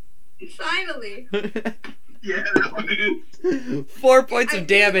 Finally! Yeah, that one is. 4 points of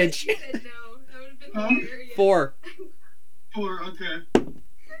damage. I said no. That would have been Huh? hilarious. 4. 4,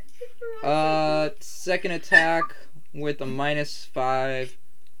 okay. Second attack with a -5.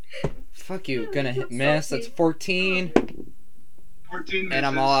 Fuck you, gonna hit miss. That's 14. 14 misses. And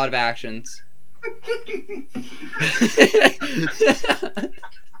I'm all out of actions.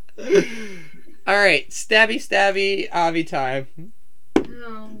 Alright, stabby, Avi time.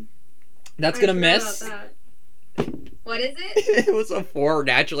 No. That's I gonna forgot miss. about that. What is it? It was a 4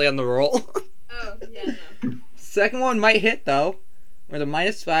 naturally on the roll. Oh, yeah, no. Second one might hit though. With a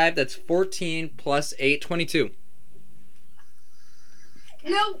 -5, that's 14 plus 8, 22.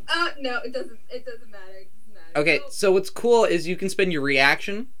 No, no, it doesn't matter. It doesn't matter. Okay, No. so what's cool is you can spend your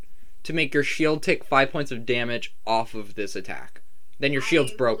reaction to make your shield take 5 points of damage off of this attack. Then your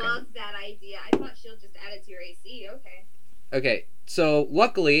shield's broken. I love that idea. I thought shield just added to your AC. Okay. Okay, so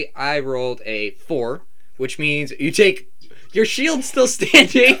luckily I rolled a 4, which means you take your shield's still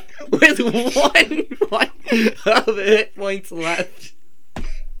standing with 1 point of hit points left.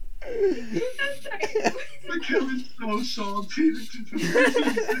 I'm sorry. Kevin's so salty.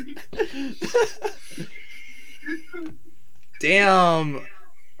 Damn.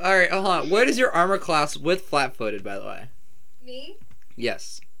 Alright, hold on. What is your armor class with flat-footed, by the way? Me?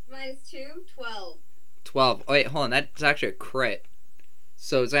 Yes. -2, 12. 12. Oh, wait, hold on. That's actually a crit.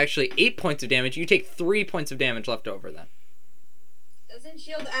 So it's actually 8 points of damage. You take 3 points of damage left over then. Doesn't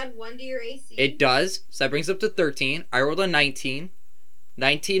shield add 1 to your AC? It does. So that brings up to 13. I rolled a 19.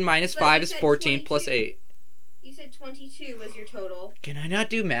 19 minus But 5 you is said 14 plus 22. 8. You said 22 was your total. Can I not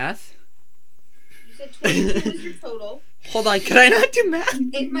do math? You said 22 was your total. Hold on, can I not do math?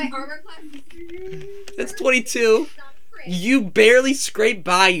 If my armor class is... That's 22. It's not a crit. You barely scraped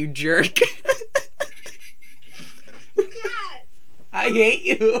by, you jerk. Yeah, I hate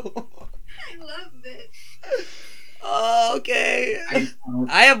you. I love this. Oh, okay.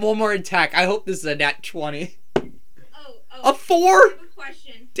 I have one more attack. I hope this is a nat 20. Oh. A 4? I have a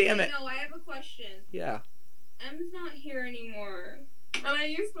question. Damn it. No, I have a question. Yeah. Em's not here anymore. And I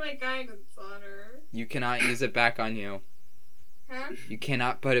used my guidance on her. You cannot use it back on you. Huh? You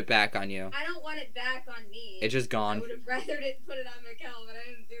cannot put it back on you. I don't want it back on me. It's just I gone. would have rather it put it on Mikkel, but I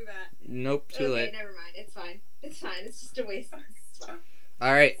didn't do that. Nope, too Okay, late. never mind. It's fine. It's fine. It's just a waste of stuff.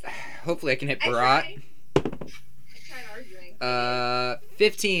 Alright, hopefully I can hit I Barat. tried arguing.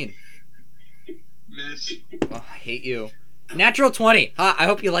 15. Miss. Oh, I hate you. Natural 20. I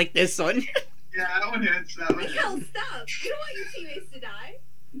hope you like this one. Yeah, that one hits. That one hits. Mikkel, stop! You don't want your teammates to die.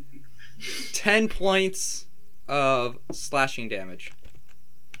 10 points of slashing damage.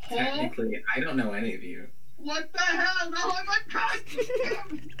 Technically, I don't know any of you. What the hell? No, I'm not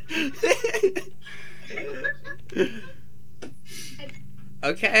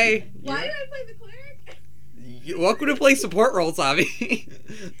Okay. Why did I play the cleric? Welcome to play support roles, Avi.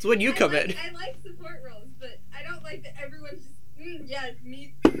 It's when you come in. I like support roles, but I don't like that everyone's just, yes,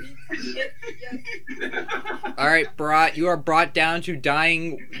 me, yes. Alright, Barat, you are brought down to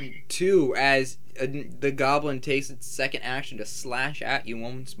dying 2 as the goblin takes its second action to slash at you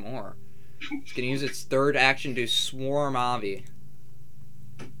once more. It's going to use its third action to swarm Avi.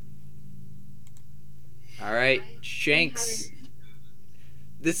 Alright, Shanks.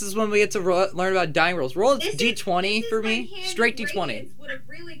 This is when we get to learn about dying rolls. Roll This is- D20 for me. This is Straight when D20. Radiance would have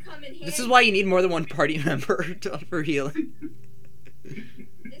really come in This is handy. why you need more than one party member for healing.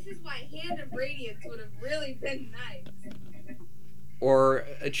 This is why Hand of Radiance would have really been nice. Or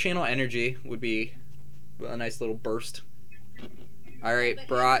a channel energy would be a nice little burst. Alright, But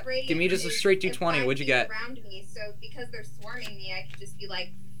Barat, Hand of Radiance give me just a is straight at D20. 5 What'd you feet get? around me, so because they're swarming me, I could just be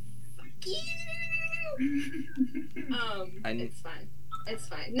like, fuck you. It's fine. It's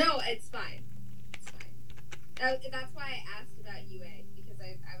fine. No, it's fine. It's fine. That's why I asked about UA, because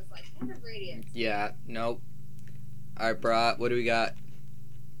I was like, Hand of Radiance. Yeah, nope. Alright, Barat, what do we got?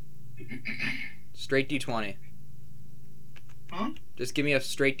 Straight D20. Huh? Just give me a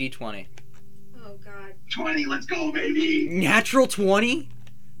straight D20. Oh, God. 20, let's go, baby! Natural 20?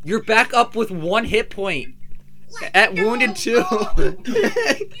 You're back up with 1 hit point. Let's At go! wounded 2. We were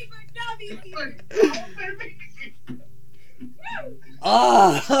Nubbies here. Oh, baby!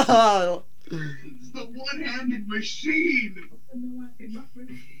 Ah! It's the one one-handed machine.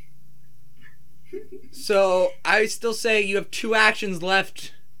 So I still say you have 2 actions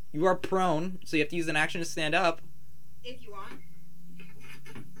left. You are prone, so you have to use an action to stand up. If you want.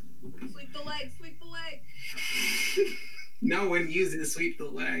 Sweep the leg, sweep the leg. No one uses sweep the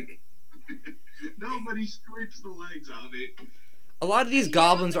leg. Nobody sweeps the legs of it. A lot of these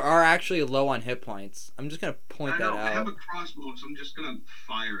goblins are actually low on hit points. I'm just gonna point that I have out. a crossbow, so I'm just gonna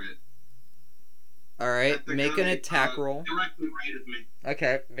fire it. Alright, At the make an guy, attack roll. Directly right at me.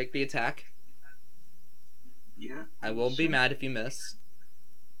 Okay, make the attack. Yeah. I will be mad if you miss.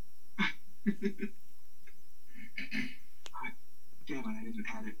 Damn it, I didn't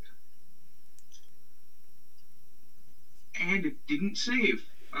add it. And it didn't save.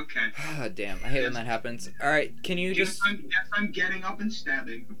 Okay. Damn, I hate when that happens. Alright, can you just... Yes, I'm getting up and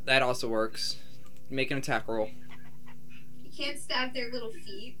stabbing. That also works. Make an attack roll. You can't stab their little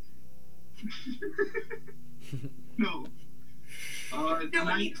feet. No. No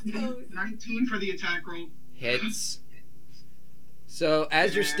one needs toes. 19 for the attack roll. Hits. So,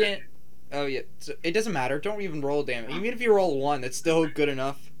 as you're Oh, yeah. So it doesn't matter. Don't even roll damage. Even if you roll 1, that's still good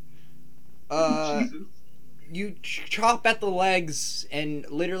enough. Jesus. You chop at the legs, and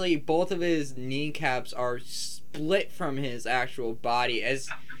literally both of his kneecaps are split from his actual body. As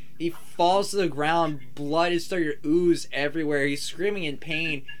he falls to the ground, blood is starting to ooze everywhere. He's screaming in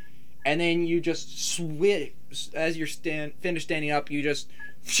pain, and then you just switch. As you're finished standing up, you just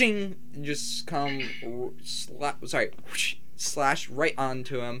shing, just come slash right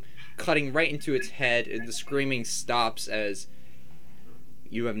onto him, cutting right into its head, and the screaming stops as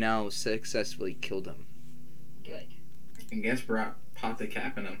you have now successfully killed him. Good. I guess we're pop the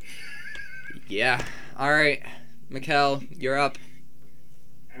cap in him. Yeah. Alright. Mikkel, you're up.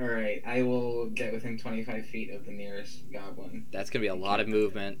 Alright, I will get within 25 feet of the nearest goblin. That's gonna be a lot of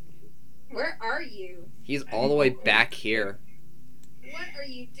movement. Where are you? He's all the way back here. What are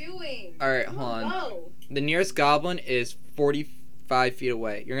you doing? Alright, hold on. Whoa. The nearest goblin is 45 feet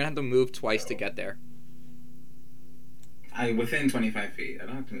away. You're gonna have to move twice to get there. Within 25 feet. I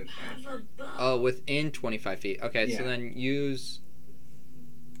don't have to move fast. Oh, within 25 feet. Okay, so Yeah. then use...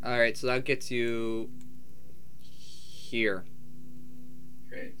 Alright, so that gets you... here.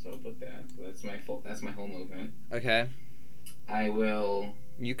 Great, so I'll put that. So that's my whole movement. Okay. I will...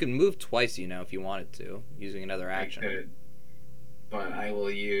 You can move twice, you know, if you wanted to, using another I action. could, but I will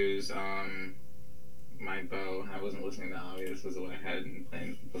use my bow. I wasn't listening to Avi. This was what I had in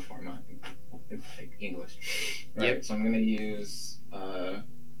plan before my English. Right, Yep. so I'm gonna use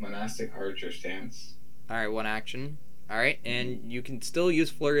monastic archer stance. Alright, 1 action. Alright, and you can still use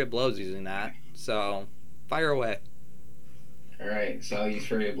Flurry of Blows using that, so fire away. Alright, so I'll use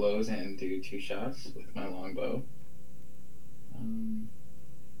Flurry of Blows and do 2 shots with my longbow.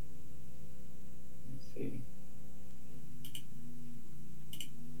 Let's see.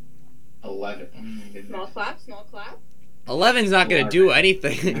 11. Oh my goodness. Small clap, small clap. 11's not gonna do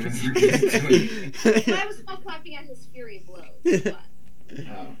anything. I was small clapping at his fury blows. What?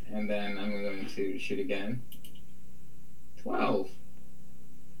 Oh, and then I'm going to shoot again. 12.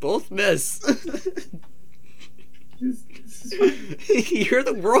 Both miss. This is fine. You're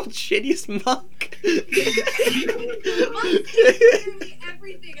the world's shittiest monk. Monks do literally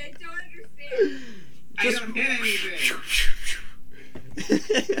everything. I don't understand. I don't hit anything.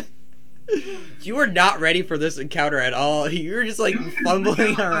 You were not ready for this encounter at all. You were just like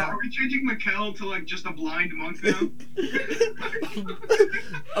fumbling Are around. we changing Mikkel to like just a blind monk now?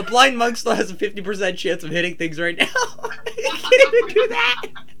 A blind monk still has a 50% chance of hitting things right now. You can't even do that.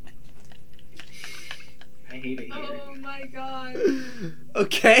 I hate it here. Oh my god.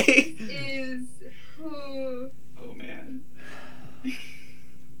 Okay. Is who? Oh man.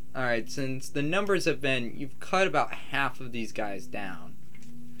 Alright, since the numbers have been, you've cut about half of these guys down.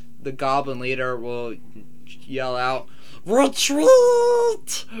 The goblin leader will yell out,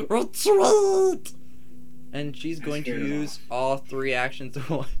 "Retreat! Retreat!" And she's going to scared him use all 3 actions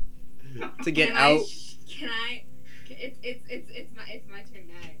to get Can out. Can I? It's my turn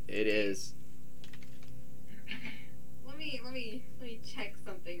now. It is. Let me check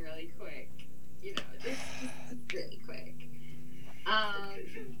something really quick. You know, just really quick.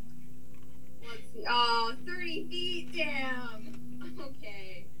 Let's see. Oh, 30 feet. Damn.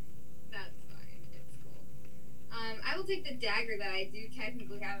 Okay, that's fine. It's cool. I will take the dagger that I do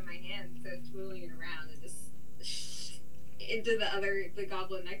technically have in my hand, so it's twirling it around and just into the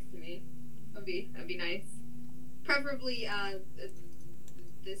goblin next to me. That'd be nice. Preferably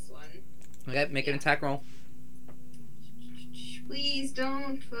this one. Okay, make an attack roll. Please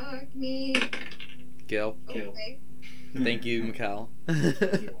don't fuck me. Gil. Kill. Okay. Thank you, Mikkel.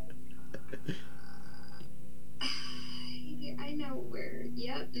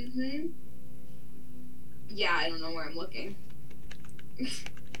 Yeah, I don't know where I'm looking.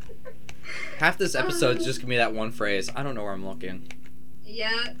 Half this episode is just gonna be that one phrase. I don't know where I'm looking.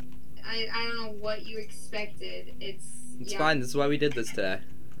 Yeah, I don't know what you expected. It's fine. This is why we did this today.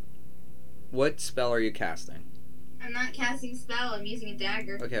 What spell are you casting? I'm not casting spell. I'm using a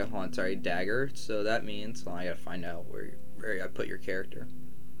dagger. Okay, hold on. Sorry, dagger. So that means I gotta find out where I put your character.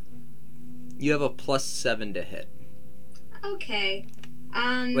 You have a +7 to hit. Okay.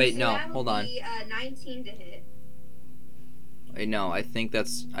 Wait, so no, that would hold on. be, 19 to hit. Wait, no. I think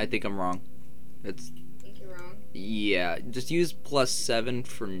I'm wrong. It's I think you're wrong. yeah. Just use +7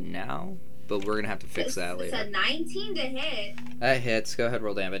 for now. But we're gonna have to fix that It's later. a 19 to hit. That hits. Go ahead,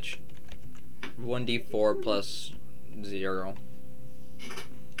 roll damage. 1d4 plus 0.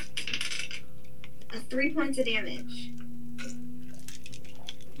 3 points of damage.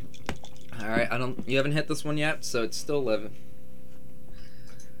 Alright, you haven't hit this one yet, so it's still living.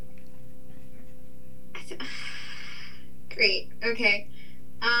 Great. Okay.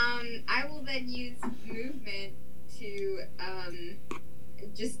 I will then use movement to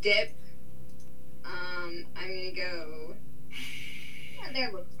just dip. I'm gonna go. Yeah,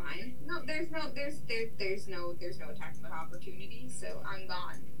 there looks fine. No, there's no attack of opportunity, so I'm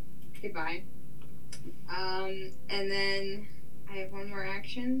gone. Goodbye. And then I have one more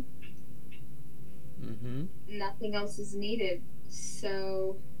action. Mm-hmm. Nothing else is needed.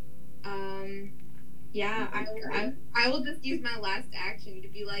 So, yeah, I will just use my last action to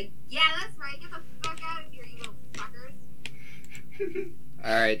be like, yeah, that's right, get the fuck out of here, you little fuckers.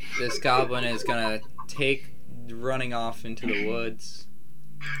 Alright, this goblin is gonna take running off into the woods.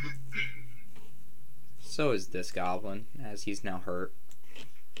 So is this goblin, as he's now hurt.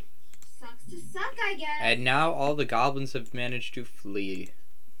 Sucks to suck, I guess. And now all the goblins have managed to flee.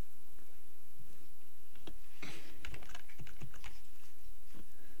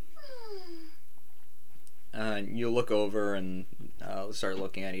 You look over and start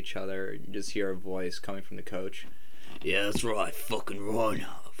looking at each other. You just hear a voice coming from the coach. Yeah, that's right. Fucking run.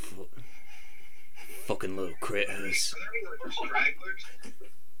 Fucking little critters.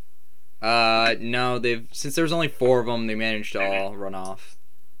 No, since there's only 4 of them, they managed to all run off.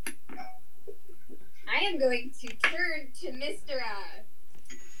 I am going to turn to Mr.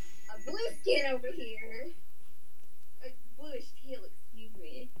 A blue skin over here. A bluish tail, excuse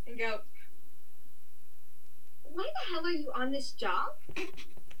me. And go, why the hell are you on this job?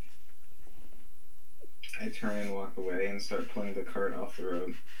 I turn and walk away and start pulling the cart off the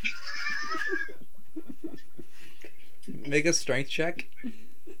road. Make a strength check.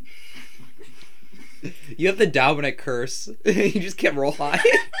 You have the Dominic curse. You just can't roll high.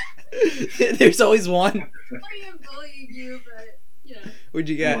 There's always one. I am bullying you, but, you know. What'd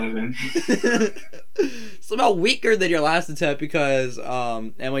you get? 11. Somehow weaker than your last attempt because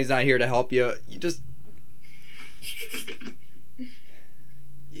Emily's not here to help you. You just...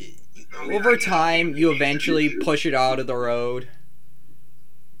 Over time, you eventually push it out of the road.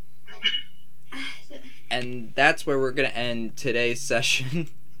 And that's where we're going to end today's session.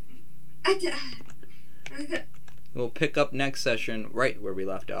 We'll pick up next session right where we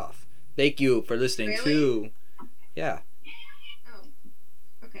left off. Thank you for listening to... Yeah. Oh.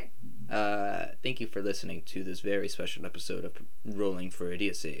 Okay. Thank you for listening to this very special episode of Rolling for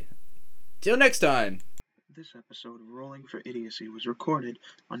Idiocy. Till next time! This episode of Rolling for Idiocy was recorded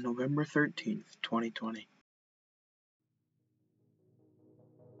on November 13th, 2020.